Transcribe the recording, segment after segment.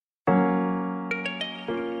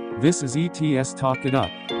This is ETS Talk It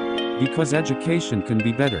Up. Because education can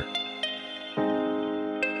be better.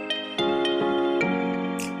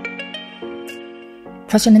 เ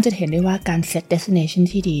พราะฉะนั้นจะเห็นได้ว่าการ set destination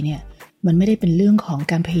ที่ดีเนี่ยมันไม่ได้เป็นเรื่องของ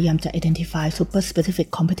การพยายามจะ identify super specific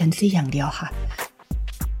competency อย่างเดียวค่ะ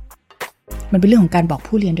มันเป็นเรื่องของการบอก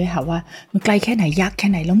ผู้เรียนด้วยค่ะว่ามันไกลแค่ไหนยากแค่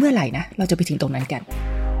ไหนแล้วเมื่อไหร่นะเราจะไปถึงตรงนั้นกัน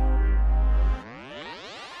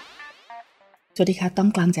สวัสดีค่ะต้อง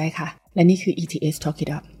กลางใจค่ะและนี่คือ ETS Talk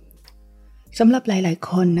It Up สำหรับหลายๆ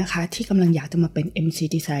คนนะคะที่กำลังอยากจะมาเป็น MC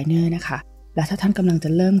Designer นะคะและถ้าท่านกำลังจะ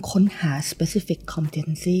เริ่มค้นหา specific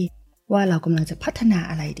competency ว่าเรากำลังจะพัฒนา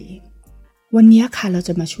อะไรดีวันนี้ค่ะเราจ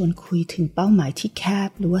ะมาชวนคุยถึงเป้าหมายที่แคบ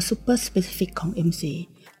หรือว่า super specific ของ MC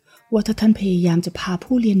ว่าถ้าท่านพยายามจะพา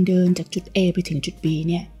ผู้เรียนเดินจากจุด A ไปถึงจุด B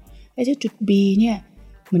เนี่ยไอ้จุด B เนี่ย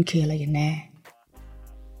มันคืออะไรกันแน่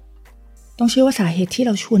ต้องเชื่อว่าสาเหตุที่เ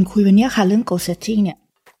ราชวนคุยวันนี้ค่ะเรื่อง goal setting เนี่ย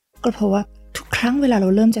ก็เพราะว่าทุกครั้งเวลาเรา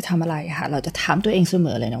เริ่มจะทำอะไรค่ะเราจะถามตัวเองเสม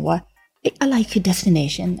อเลยนะว่าอะไรคือ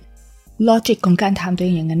destination logic ของการถามตัวเอ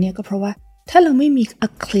งอย่างนั้นเนี่ยก็เพราะว่าถ้าเราไม่มี a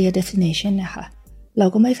clear destination นะคะเรา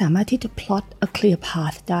ก็ไม่สามารถที่จะ plot a clear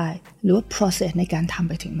path ได้หรือว่า process ในการทำ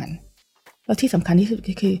ไปถึงมันแล้วที่สำคัญที่สุด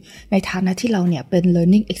ก็คือในฐานะที่เราเนี่ยเป็น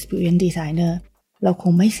learning experience designer เราค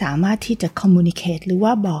งไม่สามารถที่จะ communicate หรือว่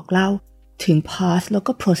าบอกเล่าถึง path แล้ว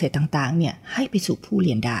ก็ process ต่างๆเนี่ยให้ไปสู่ผู้เ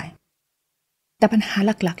รียนได้แต่ปัญหา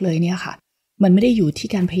หลักๆเลยเนี่ยค่ะมันไม่ได้อยู่ที่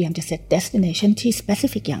การพยายามจะ set destination ที่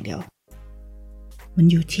specific อย่างเดียวมัน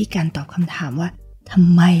อยู่ที่การตอบคำถามว่าท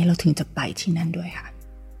ำไมเราถึงจะไปที่นั่นด้วยค่ะ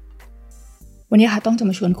วันนี้ค่ะต้องจะ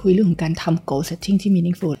มาชวนคุยเรื่องของการทำ goal setting ที่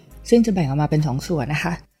meaningful ซึ่งจะแบ่งออกมาเป็น2ส่วนนะค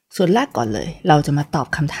ะส่วนแรกก่อนเลยเราจะมาตอบ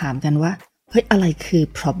คำถามกันว่าเฮ้ยอะไรคือ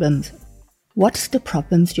problems what's the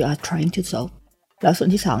problems you are trying to solve แล้วส่วน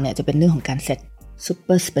ที่2เนี่ยจะเป็นเรื่องของการ set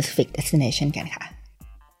super specific destination กันค่ะ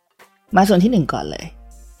มาส่วนที่1ก่อนเลย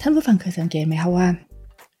ท่านผู้ฟังเคยสังเกตไหมคะว่า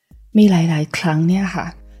มีหลายๆครั้งเนี่ยค่ะ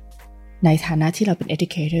ในฐานะที่เราเป็น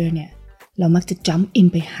educator เนี่ยเรามักจะ jump in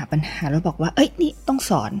ไปหาปัญหาแล้วบอกว่าเอ้ยนี่ต้อง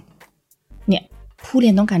สอนเนี่ยผู้เรี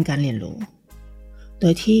ยนต้องการการเรียนรู้โด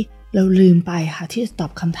ยที่เราลืมไปค่ะที่จะตอ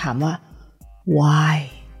บคำถามว่า why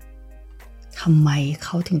ทำไมเข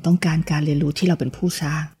าถึงต้องการการเรียนรู้ที่เราเป็นผู้ส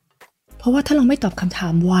ร้างเพราะว่าถ้าเราไม่ตอบคำถา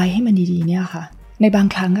ม why ให้มันดีๆเนี่ยค่ะในบาง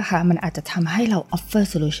ครั้งค่ะมันอาจจะทำให้เรา offer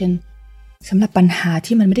solution สำหรับปัญหา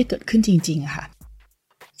ที่มันไม่ได้เกิดขึ้นจริงๆค่ะ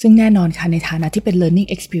ซึ่งแน่นอนค่ะในฐานะที่เป็น learning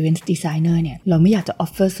experience designer เนี่ยเราไม่อยากจะ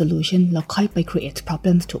offer solution แล้วค่อยไป create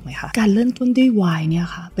problems ถูกไหมคะการเริ่มต้นด้วย why เนี่ย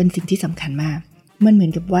ค่ะเป็นสิ่งที่สำคัญมากมันเหมือ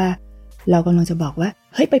นกับว่าเรากำลังจะบอกว่า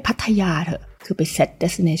เฮ้ยไปพัทยาเถอะคือไป set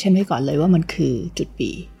destination ไว้ก่อนเลยว่ามันคือจุด B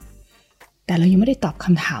แต่เรายังไม่ได้ตอบค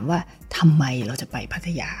ำถามว่าทำไมเราจะไปพัท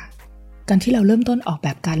ยาการที่เราเริ่มต้นออกแบ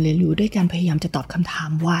บการเรียนรู้ด้วยการพยายามจะตอบคำถาม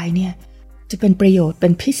why เนี่ยจะเป็นประโยชน์เป็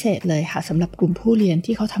นพิเศษเลยค่ะสำหรับกลุ่มผู้เรียน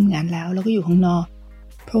ที่เขาทำงานแล้วก็อยู่ข้างนอก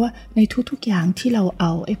เพราะว่าในทุกๆอย่างที่เราเอ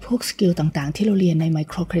าไอ้พวกสกิลต่างๆที่เราเรียนใน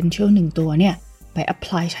micro credential 1ตัวเนี่ยไป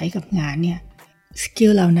apply ใช้กับงานเนี่ยสกิ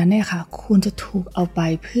ลเหล่านั้นเนี่ยค่ะควรจะถูกเอาไป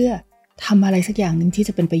เพื่อทำอะไรสักอย่างหนึ่งที่จ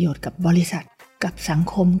ะเป็นประโยชน์กับบริษัทกับสัง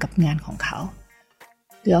คมกับงานของเขา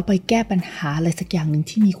หรือเอาไปแก้ปัญหาอะไรสักอย่างหนึ่ง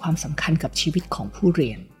ที่มีความสำคัญกับชีวิตของผู้เรี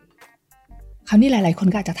ยนคราวนี้หลายๆคน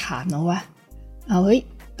ก็อาจจะถามเนาะว่า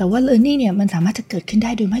แต่ว่า learning เนี่ยมันสามารถจะเกิดขึ้นไ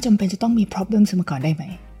ด้โดยไม่จำเป็นจะต้องมี problem มาก่อนได้ไหม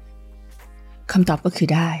คำตอบก็คือ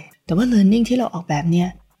ได้แต่ว่า learning ที่เราออกแบบเนี่ย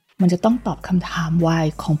มันจะต้องตอบคำถาม why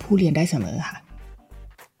ของผู้เรียนได้เสมอค่ะ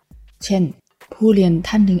เช่นผู้เรียน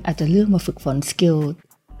ท่านหนึ่งอาจจะเลือกมาฝึกฝนสกิล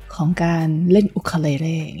ของการเล่นอุคาเลเ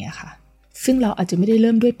ล่อย่างเงี้ยค่ะซึ่งเราอาจจะไม่ได้เ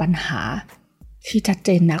ริ่มด้วยปัญหาที่ชัดเจ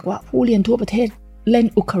นนักว่าผู้เรียนทั่วประเทศเล่น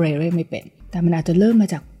อุคาเลเล่ไม่เป็นแต่มันอาจจะเริ่มมา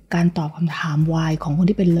จากการตอบคำถาม why ของคน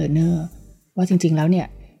ที่เป็น learner ว่าจริงๆแล้วเนี่ย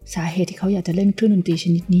สาเหตุที่เขาอยากจะเล่นเครื่องดนตรีช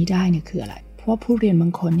นิดนี้ได้เนี่ยคืออะไรเพราะว่าผู้เรียนบา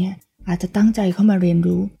งคนเนี่ยอาจจะตั้งใจเข้ามาเรียน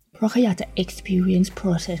รู้เพราะเขาอยากจะ experience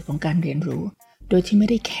process ของการเรียนรู้โดยที่ไม่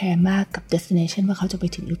ได้แคร์มากกับ destination ว่าเขาจะไป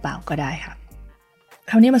ถึงหรือเปล่าก็ได้ค่ะ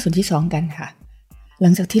คราวนี้มาส่วนที่2กันค่ะหลั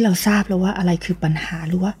งจากที่เราทราบแล้วว่าอะไรคือปัญหา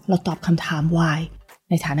หรือว่าเราตอบคำถาม why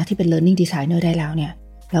ในฐานะที่เป็น learning designer ได้แล้วเนี่ย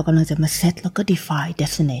เรากำลังจะมา set แล้วก็ define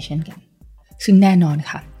destination กันซึ่งแน่นอน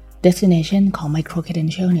ค่ะ destination ของ micro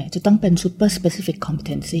credential เนี่ยจะต้องเป็น super specific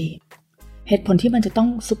competency เหตุผลที่มันจะต้อง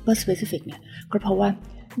super specific เนี่ยก็เพราะว่า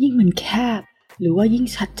ยิ่งมันแคบหรือว่ายิ่ง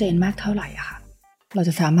ชัดเจนมากเท่าไหร่อะค่ะเราจ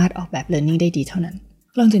ะสามารถออกแบบ learning ได้ดีเท่านั้น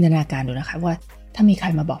ลองจินตนาการดูนะคะว่าถ้ามีใคร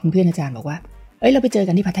มาบอกเพื่อนอาจารย์บอกว่าเราไปเจอ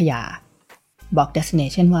กันที่พัทยาบอก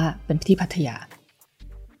destination ว่าเป็นที่พัทยา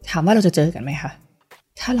ถามว่าเราจะเจอกันไหมคะ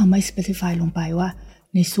ถ้าเราไม่ specify ลงไปว่า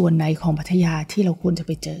ในส่วนไหนของพัทยาที่เราควรจะไ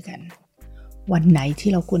ปเจอกันวันไหนที่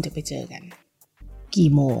เราควรจะไปเจอกันกี่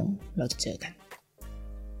โมงเราจะเจอกัน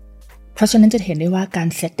เพราะฉะนั้นจะเห็นได้ว่าการ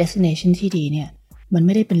set destination ที่ดีเนี่ย มันไ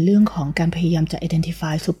ม่ได้เป็นเรื่องของการพยายามจะ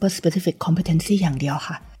identify super specific competency อย่างเดียว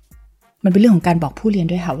ค่ะมันเป็นเรื่องของการบอกผู้เรียน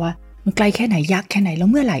ด้วยค่ะว่ามันไกลแค่ไหนยากแค่ไหนแล้ว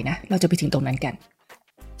เมื่อไหร่นะเราจะไปถึงตรงนั้นกัน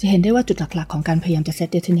จะเห็นได้ว่าจุดหลักๆของการพยายามจะ set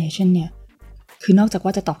destination เนี่ยคือนอกจากว่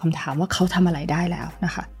าจะตอบคำถามว่าเขาทำอะไรได้แล้วน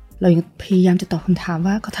ะคะเรายังพยายามจะตอบคำถาม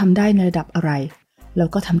ว่าเขาทำได้ในระดับอะไรแล้ว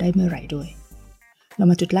ก็ทำได้เมื่อไหร่ด้วยเรา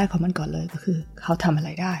มาจุดแรกของมันก่อนเลยก็คือเขาทำอะไร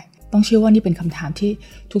ได้ต้องเชื่อว่านี่เป็นคำถามที่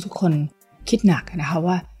ทุกๆคนคิดหนักนะคะ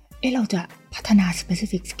ว่าเราจะพัฒนา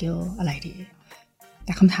specific skill อะไรดีแ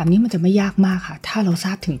ต่คำถามนี้มันจะไม่ยากมากค่ะถ้าเราทร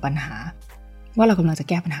าบถึงปัญหาว่าเรากำลังจะ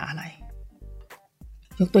แก้ปัญหาอะไร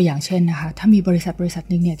ยกตัวอย่างเช่นนะคะถ้ามีบริษัท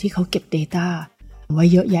นึงเนี่ยที่เขาเก็บ data ไว้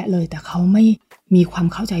เยอะแยะเลยแต่เขาไม่มีความ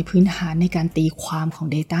เข้าใจพื้นฐานในการตีความของ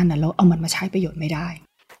data นั้นแล้วเอามันมาใช้ประโยชน์ไม่ได้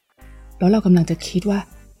แล้วเรากำลังจะคิดว่า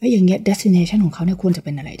อย่างเงี้ย destination ของเขาเนี่ยควรจะเ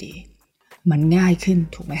ป็นอะไรดีมันง่ายขึ้น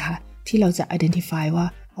ถูกไหมคะที่เราจะ identify ว่า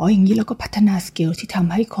อย่างนี้เราก็พัฒนา skill ที่ท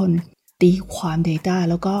ำให้คนตีความ data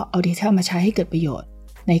แล้วก็เอา data มาใช้ให้เกิดประโยชน์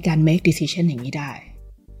ในการ make decision อย่างนี้ได้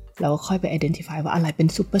เราก็ค่อยไป identify ว่าอะไรเป็น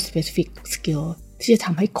super specific skill ที่จะท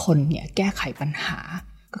ำให้คนเนี่ยแก้ไขปัญหา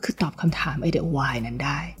ก็คือตอบคำถามthe why นั้นไ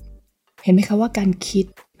ด้เห็นไหมคะว่าการคิด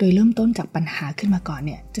โดยเริ่มต้นจากปัญหาขึ้นมาก่อนเ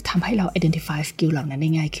นี่ยจะทำให้เรา identify skill เหล่านั้นได้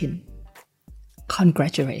ง่ายขึ้น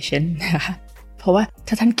congratulations นะคะเพราะว่า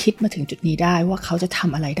ถ้าท่านคิดมาถึงจุดนี้ได้ว่าเขาจะท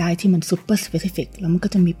ำอะไรได้ที่มัน super specific แล้วมันก็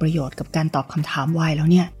จะมีประโยชน์กับการตอบคำถาม why แล้ว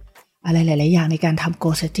เนี่ยอะไรหลายๆอย่างในการทำ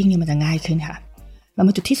goal setting เนี่ยมันจะง่ายขึ้นค่ะเราม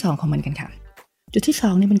าจุดที่2ของมันกันค่ะจุดที่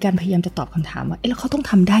2นี่เป็นการพยายามจะตอบคำถามว่าแล้วเขาต้อง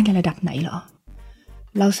ทำได้ในระดับไหนเหรอ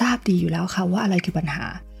เราทราบดีอยู่แล้วค่ะว่าอะไรคือปัญหา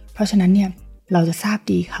เพราะฉะนั้นเนี่ยเราจะทราบ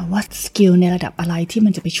ดีค่ะว่าสกิลในระดับอะไรที่มั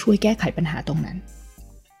นจะไปช่วยแก้ไขปัญหาตรงนั้น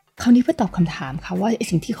คราวนี้เพื่อตอบคำถามค่ะว่า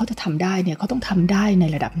สิ่งที่เขาจะทำได้เนี่ยเขาต้องทำได้ใน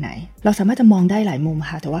ระดับไหนเราสามารถจะมองได้หลายมุม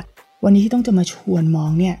ค่ะแต่ว่าวันนี้ที่ต้องจะมาชวนมอ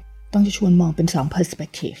งเนี่ยต้องจะชวนมองเป็น2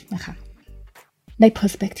 perspective นะคะใน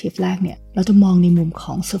perspective แรกเนี่ยเราจะมองในมุมข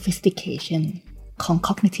อง sophistication ของ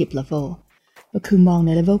cognitive level ก็คือมองใน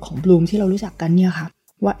level ของ Bloom ที่เรารู้จักกันเนี่ยค่ะ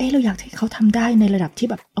ว่าเราอยากให้เขาทำได้ในระดับที่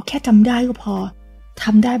แบบเอาแค่จำได้ก็พอท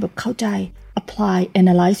ำได้แบบเข้าใจ apply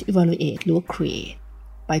analyze evaluate หรือว่า create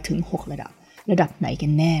ไปถึง6ระดับไหนกั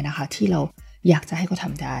นแน่นะคะที่เราอยากจะให้เขาท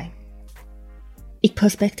ำได้อีก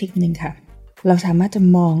perspective นึงค่ะเราสามารถจะ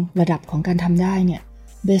มองระดับของการทำได้เนี่ย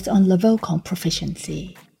based on level ของ proficiency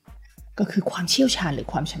ก็คือความเชี่ยวชาญหรือ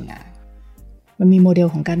ความชำนาญมันมีโมเดล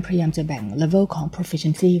ของการพยายามจะแบ่ง level ของ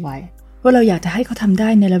proficiency ไว้ว่าเราอยากจะให้เขาทำได้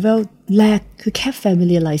ใน level แรกคือแค่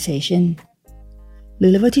familiarization หรื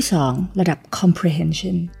อ level ที่2ระดับ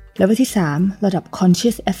comprehension level ที่3ระดับ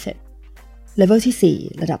conscious effort level ที่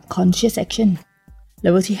4ระดับ conscious action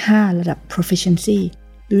level ที่5ระดับ proficiency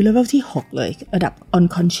หรือ level ที่6เลยระดับ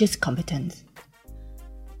unconscious competence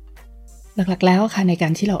หลักๆแล้วค่ะในกา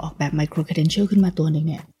รที่เราออกแบบ micro credential ขึ้นมาตัวนึง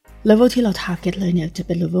เนี่ย level ที่เรา target เลยเนี่ยจะเ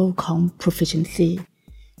ป็น level ของ proficiency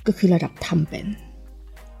ก็คือระดับทำเป็น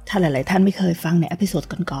ถ้าหลายๆท่านไม่เคยฟังในเอพิโซด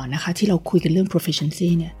ก่อนๆนะคะที่เราคุยกันเรื่อง proficiency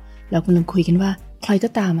เนี่ยเรากำลังคุยกันว่าใครก็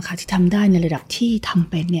ตามค่ะที่ทำได้ในระดับที่ทำ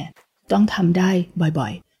เป็นเนี่ยต้องทำได้บ่อ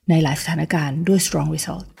ยๆในหลายสถานการณ์ด้วย strong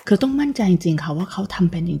result คือต้องมั่นใจจริงๆค่ะว่าเขาท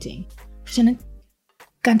ำเป็นจริงๆเพราะฉะนั้น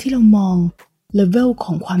การที่เรามอง level ข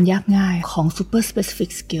องความยากง่ายของ super specific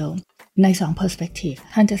skill ใน2 perspective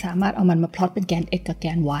ท่านจะสามารถเอามันมา plot เป็นแกน x กับแก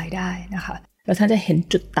น y ได้นะคะแล้วท่านจะเห็น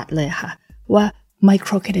จุดตัดเลยค่ะว่า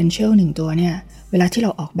micro credential 1ตัวเนี่ยเวลาที่เร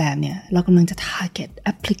าออกแบบเนี่ยเรากำลังจะ target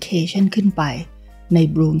application ขึ้นไปใน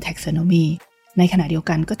Bloom taxonomy ในขณะเดียว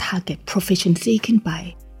กันก็ target proficiency ขึ้นไป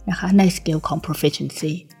นะคะใน scale ของ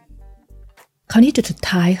proficiency คราวนี้จุดสุด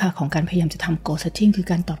ท้ายค่ะของการพยายามจะทำ goal setting คือ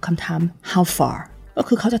การตอบคำถาม how far ก็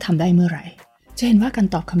คือเขาจะทำได้เมื่อไหร่จะเห็นว่าการ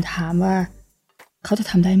ตอบคำถามว่าเขาจะ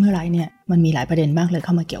ทำได้เมื่อไหร่เนี่ยมันมีหลายประเด็นมากเลยเ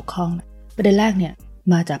ข้ามาเกี่ยวข้องประเด็นแรกเนี่ย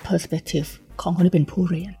มาจาก perspective ของคนที่เป็นผู้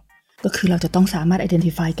เรียนก็คือเราจะต้องสามารถ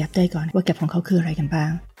identify gap ได้ก่อนว่า gap ของเขาคืออะไรกันบ้า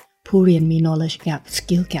งผู้เรียนมี knowledge gap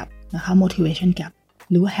skill gap นะคะ motivation gap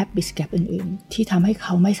หรือว่า habit gap อื่นๆที่ทำให้เข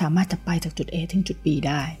าไม่สามารถจะไปจากจุด A ถึงจุด B ไ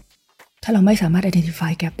ด้ถ้าเราไม่สามารถ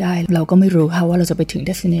identify gap ได้เราก็ไม่รู้ค่ะว่าเราจะไปถึง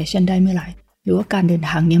destination ได้เมื่อไหร่หรือว่าการเดิน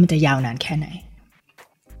ทางนี้มันจะยาวนานแค่ไหน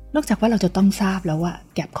นอกจากว่าเราจะต้องทราบแล้วว่า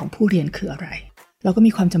gap ของผู้เรียนคืออะไรเราก็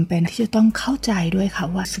มีความจำเป็นที่จะต้องเข้าใจด้วยค่ะ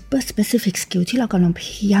ว่า super specific skill ที่เรากำลังพ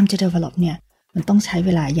ยายามจะ develop เนี่ยมันต้องใช้เว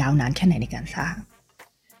ลายาวนานแค่ไหนในการสร้าง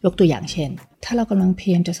ยกตัวอย่างเช่นถ้าเรากำลังพย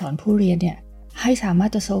ายามจะสอนผู้เรียนเนี่ยให้สามาร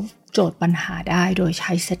ถจะ solve โจทย์ปัญหาได้โดยใ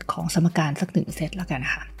ช้เซตของสมการสัก1เซตแล้วกัน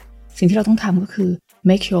ค่ะสิ่งที่เราต้องทำก็คือ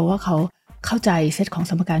make sure ว่าเขาเข้าใจเซตของ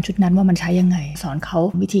สมการชุดนั้นว่ามันใช้ยังไงสอนเขา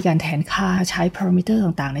วิธีการแทนค่าใช้ parameter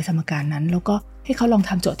ต่างๆในสมการนั้นแล้วก็ให้เขาลอง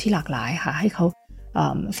ทำโจทย์ที่หลากหลายค่ะให้เขา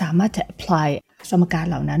สามารถจะ apply สมการ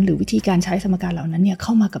เหล่านั้นหรือวิธีการใช้สมการเหล่านั้นเนี่ยเข้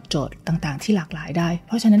ามากับโจทย์ต่างๆที่หลากหลายได้เ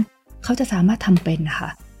พราะฉะนั้นเขาจะสามารถทำเป็นค่ะ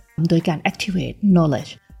โดยการ activate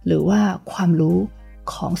knowledge หรือว่าความรู้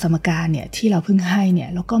ของสมการเนี่ยที่เราเพิ่งให้เนี่ย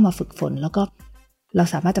แล้วก็มาฝึกฝนแล้วก็เรา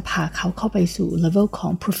สามารถจะพาเขาเข้าไปสู่ level ขอ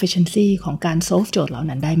ง proficiency ของการ solve โจทย์เหล่า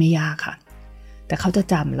นั้นได้ไม่ยากค่ะแต่เขาจะ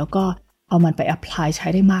จำแล้วก็เอามันไป apply ใช้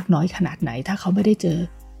ได้มากน้อยขนาดไหนถ้าเขาไม่ได้เจอ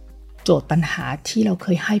โจทย์ปัญหาที่เราเค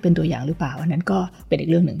ยให้เป็นตัวอย่างหรือเปล่าอันนั้นก็เป็นอีก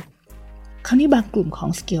เรื่องหนึ่งคราวนี้บางกลุ่มของ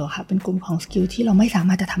สกิลค่ะเป็นกลุ่มของสกิลที่เราไม่สาม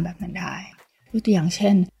ารถจะทำแบบนั้นได้ยกตัวอย่างเช่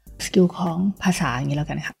นสกิลของภาษาอย่างนี้แล้ว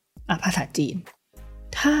กันค่ะภาษาจีน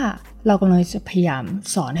ถ้าเรากำลังจะพยายาม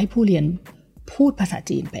สอนให้ผู้เรียนพูดภาษา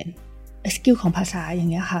จีนเป็นสกิลของภาษาอย่า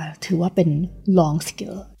งเงี้ยค่ะถือว่าเป็น long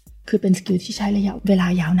skill คือเป็นสกิลที่ใช้ระยะเวลา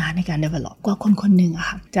ยาวนานในการ develop กว่าคนหนึ่งอะ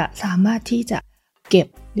ค่ะจะสามารถที่จะเก็บ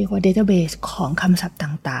เรียกว่า database ของคำศัพท์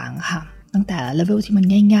ต่างๆค่ะตั้งแต่เลเวลที่มัน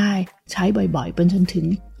ง่ายๆใช้บ่อยๆไปจนถึง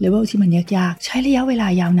เลเวลที่มันยากๆใช้ระยะเวลา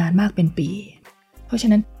ยาวนานมากเป็นปีเพราะฉะ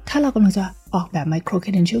นั้นถ้าเรากำลังจะออกแบบ micro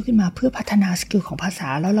credential ขึ้นมาเพื่อพัฒนาสกิลของภาษา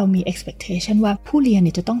แล้วเรามี expectation ว่าผู้เรียนเ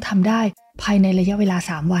นี่ยจะต้องทำได้ภายในระยะเวลา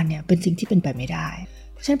3วันเนี่ยเป็นสิ่งที่เป็นไปไม่ได้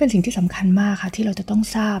เพราะฉะนั้นเป็นสิ่งที่สำคัญมากค่ะที่เราจะต้อง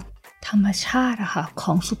ทราบธรรมชาติอะค่ะข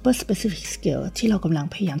อง super specific skill ที่เรากำลัง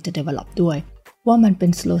พยายามจะ develop ด้วยว่ามันเป็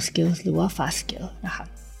น slow skills หรือว่า fast skill นะคะ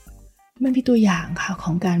มันมีตัวอย่างค่ะข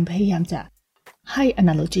องการพยายามจะให้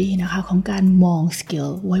analogy นะคะของการมอง skill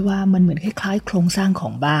ไว้ว่ามันเหมือนคล้ายๆโครงสร้างขอ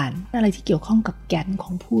งบ้านอะไรที่เกี่ยวข้องกับแกนข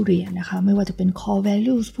องผู้เรียนนะคะไม่ว่าจะเป็น core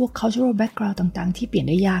values พวก cultural background ต่างๆที่เปลี่ยน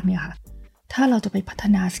ได้ยากเนี่ยค่ะถ้าเราจะไปพัฒ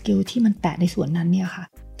นา skill ที่มันแตะในส่วนนั้นเนี่ยค่ะ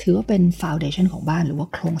ถือว่าเป็น foundation ของบ้านหรือว่า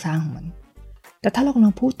โครงสร้างของมันแต่ถ้าเรากำลั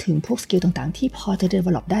งพูดถึงพวก skill ต่างๆที่พอจะ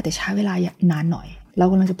develop ได้แต่ใช้เวลานานหน่อยเรา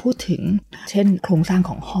กำลังจะพูดถึงเช่นโครงสร้าง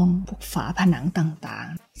ของห้องพวกฝาผนังต่าง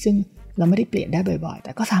ๆซึ่งเราไม่ได้เปลี่ยนได้บ่อยๆแ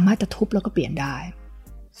ต่ก็สามารถจะทุบแล้วก็เปลี่ยนได้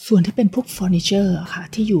ส่วนที่เป็นพวกเฟอร์นิเจอร์ค่ะ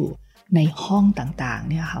ที่อยู่ในห้องต่างๆ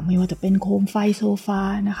เนี่ยค่ะไม่ว่าจะเป็นโคมไฟโซฟา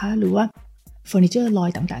นะคะหรือว่าเฟอร์นิเจอร์ลอย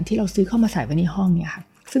ต่างๆที่เราซื้อเข้ามาใส่ไว้ในห้องเนี่ยค่ะ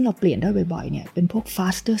ซึ่งเราเปลี่ยนได้บ่อยๆเนี่ยเป็นพวก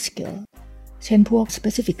faster skill เช่นพวก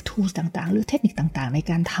specific tools ต่างๆหรือเทคนิคต่างๆใน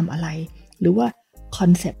การทำอะไรหรือว่าคอ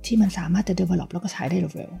นเซ็ปต์ที่มันสามารถจะ develop แล้วก็ใช้ได้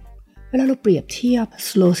เร็วๆเวลาเราเปรียบเทียบ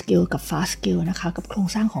slow skill กับ fast skill นะคะกับโครง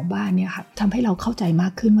สร้างของบ้านเนี่ยค่ะทำให้เราเข้าใจม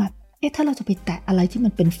ากขึ้นว่าถ้าเราจะไปแตะอะไรที่มั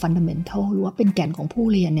นเป็น fundamental หรือว่าเป็นแก่นของผู้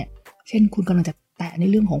เรียนเนี่ยเช่นคุณกำลังจะแตะใน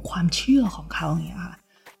เรื่องของความเชื่อของเขาอย่างเงี้ยค่ะ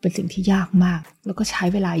เป็นสิ่งที่ยากมากแล้วก็ใช้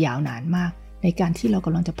เวลายาวนานมากในการที่เราก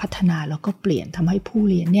ำลังจะพัฒนาแล้วก็เปลี่ยนทำให้ผู้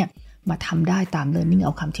เรียนเนี่ยมาทำได้ตาม learning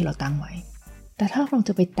outcome ที่เราตั้งไว้แต่ถ้าเราจ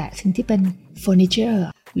ะไปแตะสิ่งที่เป็น furniture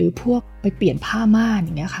หรือพวกไปเปลี่ยนผ้าม่านอ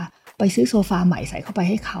ย่างเงี้ยค่ะไปซื้อโซฟาใหม่ใส่เข้าไป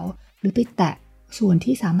ให้เขาหรือไปแตะส่วน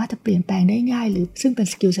ที่สามารถจะเปลี่ยนแปลงได้ง่ายหรือซึ่งเป็น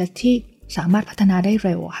skill set ที่สามารถพัฒนาได้เ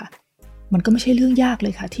ร็วค่ะมันก็ไม่ใช่เรื่องยากเล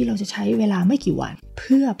ยค่ะที่เราจะใช้เวลาไม่กี่วันเ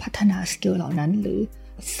พื่อพัฒนาสกิลเหล่านั้นหรือ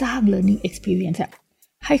สร้าง learning experience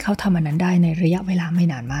ให้เขาทำอันนั้นได้ในระยะเวลาไม่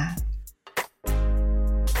นานมาก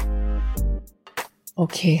โอ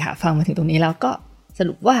เคค่ะฟังมาถึงตรงนี้แล้วก็ส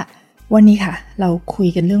รุปว่าวันนี้ค่ะเราคุย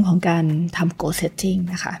กันเรื่องของการทำ goal setting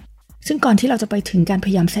นะคะซึ่งก่อนที่เราจะไปถึงการพ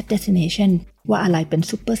ยายาม set destination ว่าอะไรเป็น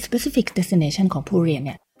super specific destination ของผู้เรียนเ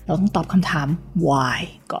นี่ยเราต้องตอบคำถาม why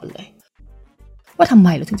ก่อนเลยว่าทำไม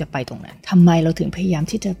เราถึงจะไปตรงนั้นทำไมเราถึงพยายาม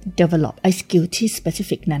ที่จะ develop ไอ้ skill ที่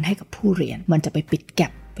specific นั้นให้กับผู้เรียนมันจะไปปิดแก็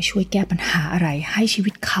ปไปช่วยแก้ปัญหาอะไรให้ชี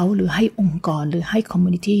วิตเขาหรือให้องค์กรหรือให้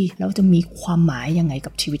community แล้วจะมีความหมายยังไง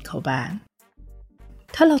กับชีวิตเขาบ้าง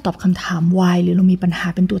ถ้าเราตอบคำถาม why หรือเรามีปัญหา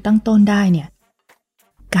เป็นตัวตั้งต้นได้เนี่ย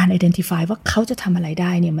การ identify ว่าเขาจะทำอะไรไ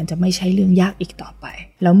ด้เนี่ยมันจะไม่ใช่เรื่องยากอีกต่อไป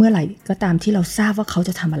แล้วเมื่อไหร่ก็ตามที่เราทราบว่าเขาจ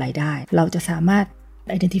ะทำอะไรได้เราจะสามารถ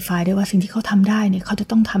identify ได้ว่าสิ่งที่เขาทำได้เนี่ยเขาจะ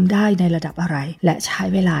ต้องทำได้ในระดับอะไรและใช้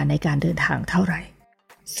เวลาในการเดินทางเท่าไหร่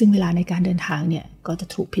ซึ่งเวลาในการเดินทางเนี่ยก็จะ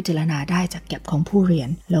ถูกพิจารณาได้จากแก็ปของผู้เรียน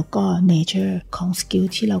แล้วก็ nature ของ skill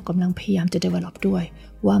ที่เรากำลังพยายามจะ develop ด้วย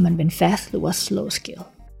ว่ามันเป็น fast หรือว่า slow skill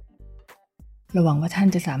ระหวังว่าท่าน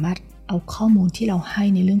จะสามารถเอาข้อมูลที่เราให้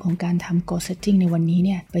ในเรื่องของการทำ goal setting ในวันนี้เ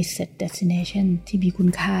นี่ยไป set destination ที่มีคุณ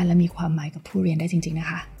ค่าและมีความหมายกับผู้เรียนได้จริงๆนะ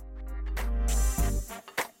คะ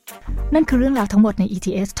นั่นคือเรื่องราวทั้งหมดใน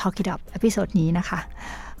ETS Talk It Up เอพิโซดนี้นะคะ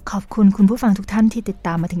ขอบคุณคุณผู้ฟังทุกท่านที่ติดต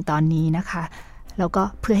ามมาถึงตอนนี้นะคะแล้วก็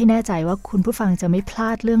เพื่อให้แน่ใจว่าคุณผู้ฟังจะไม่พลา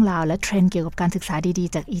ดเรื่องราวและเทรนด์เกี่ยวกับการศึกษาดี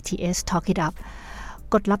ๆจาก ETS Talk It Up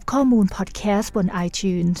กดรับข้อมูลพอดแคสต์บน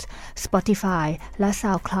iTunes Spotify และ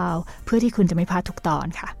SoundCloud เพื่อที่คุณจะไม่พลาดทุกตอน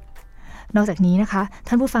ค่ะนอกจากนี้นะคะ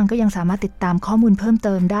ท่านผู้ฟังก็ยังสามารถติดตามข้อมูลเพิ่มเ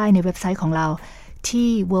ติมได้ในเว็บไซต์ของเราที่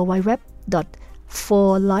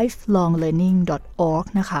www.forlifelonglearning.org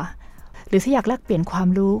นะคะหรือถ้าอยากแลกเปลี่ยนความ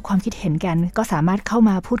รู้ความคิดเห็นกันก็สามารถเข้า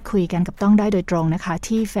มาพูดคุยกันกับต้องได้โดยตรงนะคะ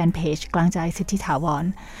ที่แฟนเพจกลางใจสิทธิถาวร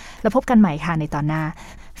แล้วพบกันใหม่ค่ะในตอนหน้า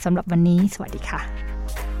สำหรับวันนี้สวัสดีค่ะ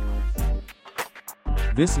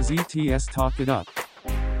This is ETS Talk It Up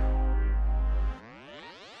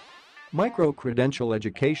Micro-credential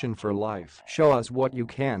education for life. Show us what you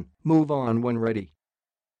can. Move on when ready.